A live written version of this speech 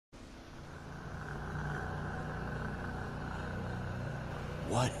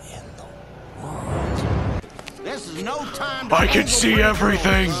What in the world? This is no time to I can see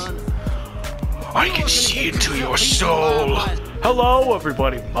everything. I can see into your soul. Hello,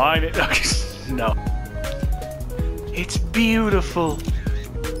 everybody. My name. No. It's beautiful.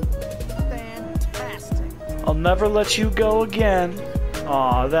 Fantastic. I'll never let you go again.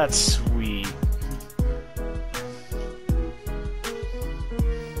 Aw, that's sweet.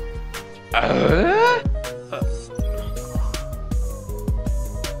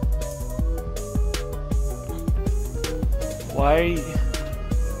 Why?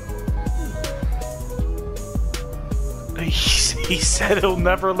 He said he'll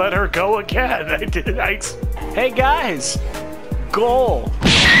never let her go again. Hey guys! Goal!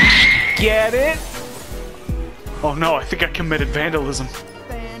 Get it? Oh no, I think I committed vandalism.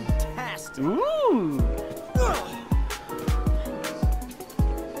 Fantastic. Ooh!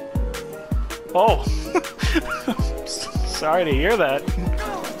 Oh! Sorry to hear that.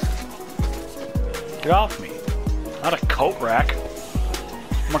 Get off me. Not a coat rack.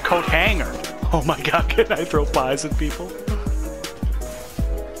 I'm a coat hanger. Oh my god, can I throw pies at people?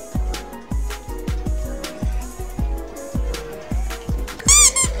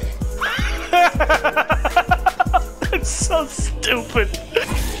 That's so stupid.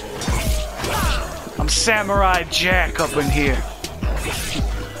 I'm Samurai Jack up in here.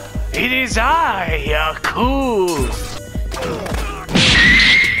 It is I, Aku.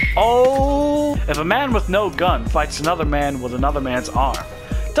 Oh, if a man with no gun fights another man with another man's arm,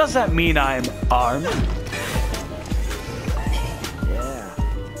 does that mean I'm armed? Yeah.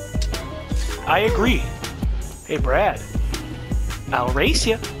 I agree. Hey, Brad. I'll race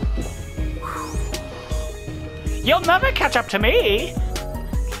you. You'll never catch up to me.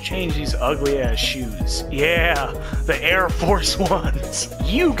 Change these ugly-ass shoes. Yeah, the Air Force Ones.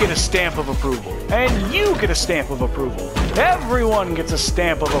 You get a stamp of approval. And you get a stamp of approval. Everyone gets a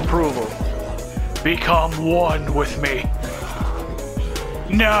stamp of approval. Become one with me.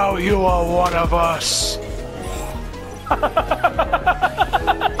 Now you are one of us.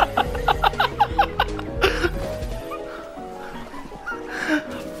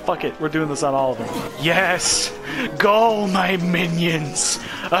 Fuck it, we're doing this on all of them. Yes! Go, my minions!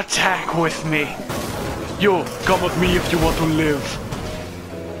 Attack with me! You, come with me if you want to live.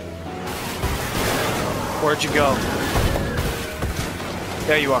 Where'd you go?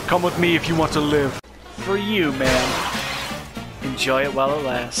 There you are. Come with me if you want to live. For you, man. Enjoy it while it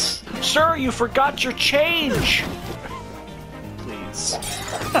lasts. Sir, you forgot your change! Please.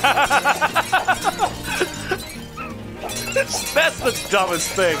 That's the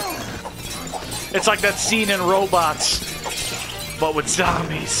dumbest thing. It's like that scene in Robots, but with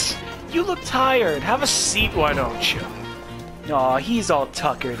zombies. You look tired. Have a seat, why don't you? Aw, he's all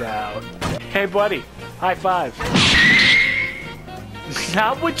tuckered out. Hey, buddy. High five.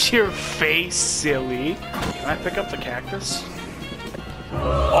 Not with your face, silly. Can I pick up the cactus?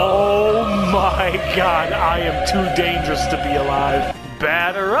 Oh my god, I am too dangerous to be alive.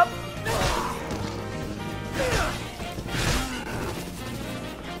 Batter up.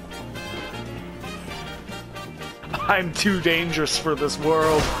 I'm too dangerous for this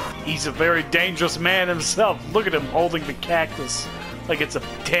world. He's a very dangerous man himself. Look at him holding the cactus like it's a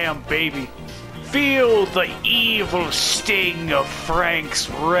damn baby. Feel the evil sting of Frank's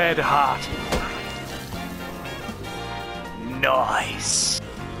Red Hot. Nice.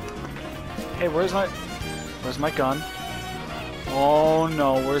 Hey, where's my gun? Oh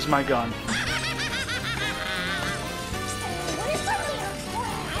no, where's my gun?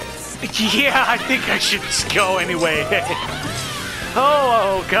 Yeah, I think I should just go anyway.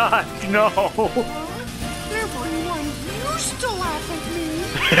 Oh god, no. Everyone used to laugh at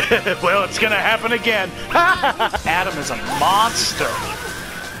me. Well, it's gonna happen again. Adam is a monster.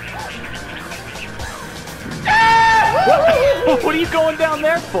 What are you going down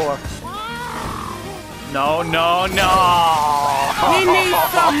there for? No, no, no! He needs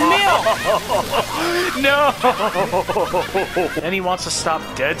some milk! No! And he wants to stop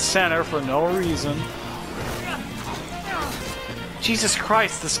dead center for no reason. Jesus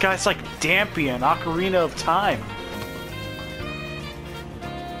Christ, this guy's like Dampy in Ocarina of Time.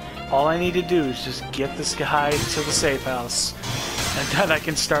 All I need to do is just get this guy to the safe house, and then I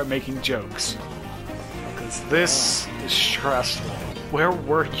can start making jokes. Because this is stressful. Where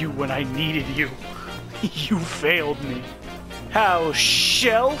were you when I needed you? You failed me. How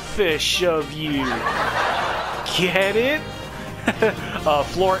shellfish of you. Get it?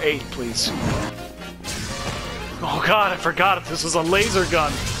 Floor 8, please. Oh god, I forgot if this was a laser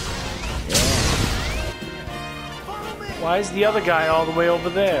gun. Why is the other guy all the way over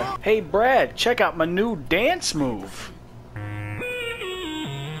there? Hey Brad, check out my new dance move.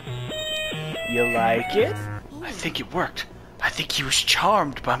 You like it? I think it worked. I think he was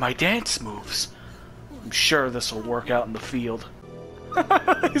charmed by my dance moves. I'm sure this will work out in the field.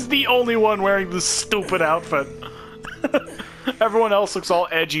 He's the only one wearing this stupid outfit. Everyone else looks all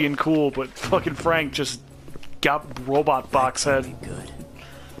edgy and cool, but fucking Frank just got robot box head. Good.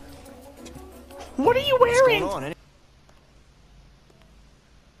 What are you wearing? What's going on?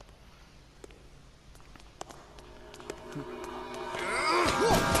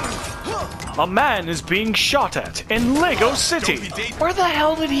 A man is being shot at in Lego City. Where the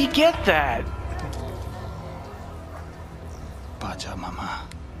hell did he get that? Pachamama.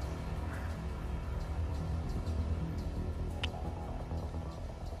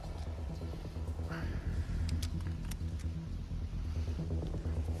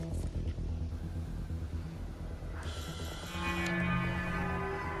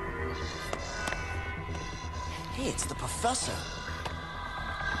 Hey, it's the professor.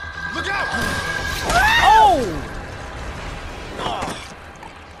 Look out! Oh!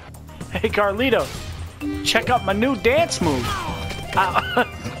 Hey Carlito, check out my new dance move. Ow.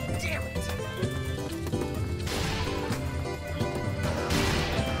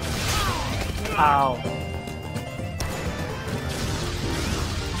 Ow.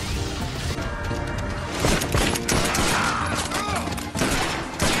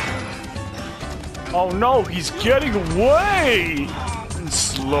 Oh no, he's getting away! In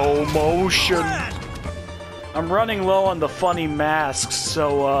slow motion. I'm running low on the funny masks,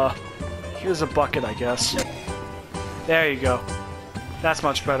 so here's a bucket, I guess. There you go. That's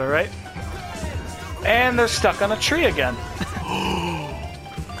much better, right? And they're stuck on a tree again.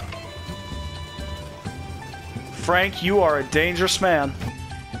 Frank, you are a dangerous man.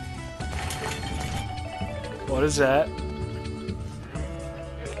 What is that?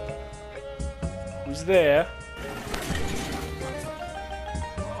 Who's there?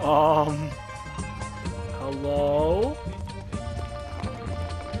 Hello?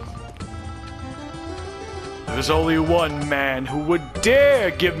 There's only one man who would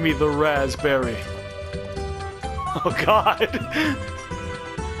dare give me the raspberry. Oh god.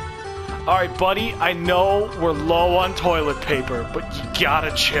 Alright, buddy, I know we're low on toilet paper, but you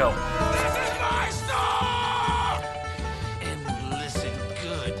gotta chill. This is my store! And listen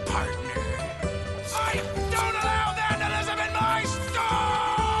good, partner. I don't allow vandalism in my store!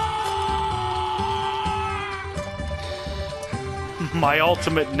 My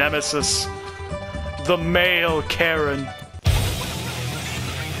ultimate nemesis. The male Karen.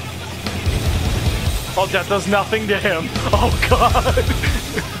 Oh, that does nothing to him. Oh god.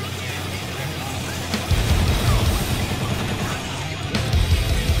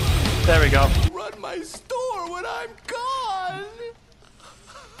 There we go. Run my store when I'm gone!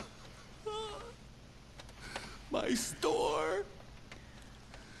 My store.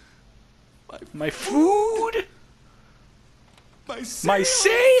 My food. My sales. My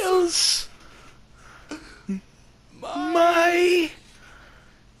sales. My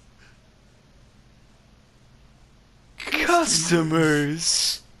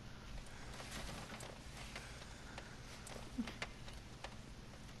customers.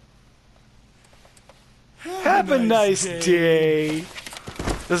 Have a nice day.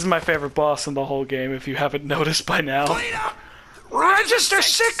 This is my favorite boss in the whole game, if you haven't noticed by now. Clean up! Register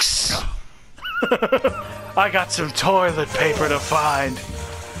 6! I got some toilet paper to find.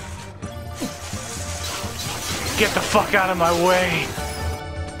 Get the fuck out of my way.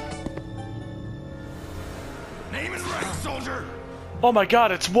 Name is right, soldier. Oh my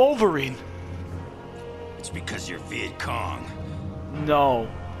god, it's Wolverine. It's because you're Viet Cong, No,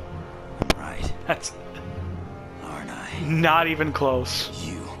 right? that's Aren't I? not even close.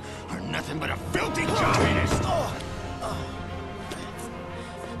 You are nothing but a filthy communist.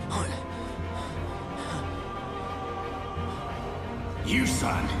 You,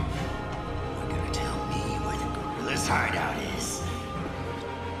 son, are gonna tell me where the gorilla's hideout is.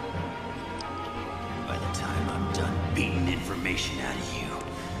 And by the time I'm done beating information out of you,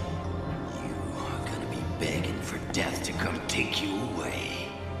 you are gonna be begging for death to come take you away.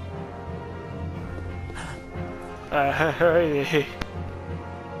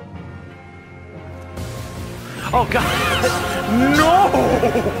 Oh god. No!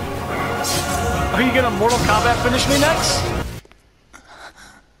 Are you gonna Mortal Kombat finish me next?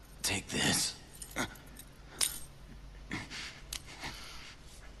 Take this.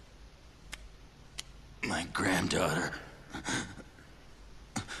 My granddaughter.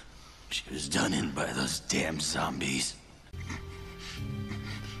 She was done in by those damn zombies.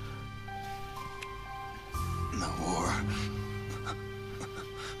 The war.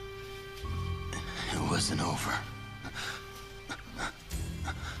 It wasn't over.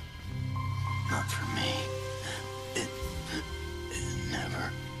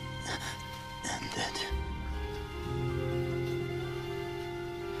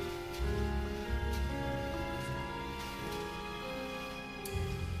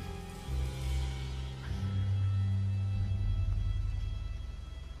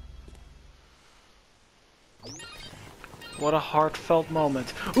 What a heartfelt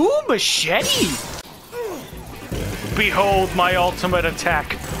moment. Ooh, machete! Behold my ultimate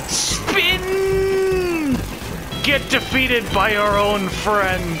attack. Spin! Get defeated by your own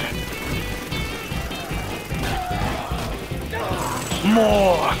friend.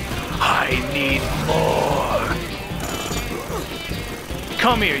 More! I need more!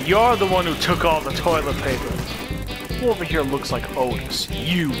 Come here, you're the one who took all the toilet paper. Who over here looks like Otis?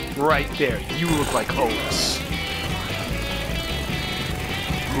 You, right there. You look like Otis.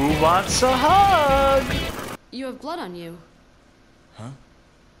 Who wants a hug? You have blood on you. Huh?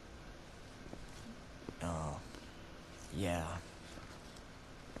 Oh. Yeah.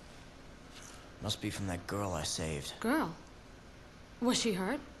 Must be from that girl I saved. Girl? Was she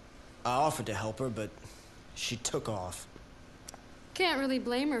hurt? I offered to help her, but she took off. Can't really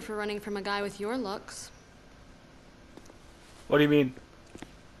blame her for running from a guy with your looks. What do you mean?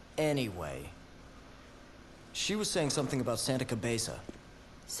 Anyway. She was saying something about Santa Cabeza.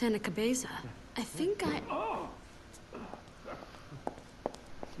 Santa Cabeza. I think I...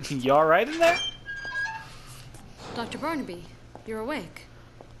 You alright in there? Dr. Barnaby, you're awake.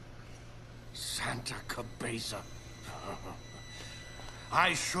 Santa Cabeza.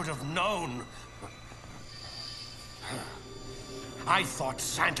 I should have known. I thought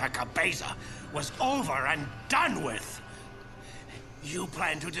Santa Cabeza was over and done with. You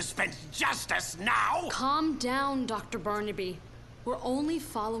plan to dispense justice now? Calm down, Dr. Barnaby. We're only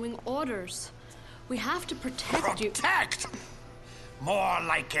following orders. We have to protect you. Protect? More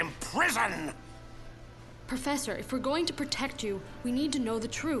like imprison. Professor, if we're going to protect you, we need to know the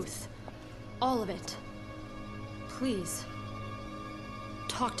truth. All of it. Please.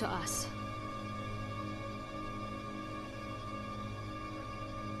 Talk to us.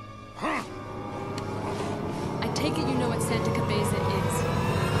 I take it you know what Santa Cabeza is.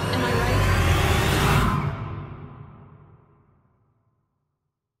 Am I right?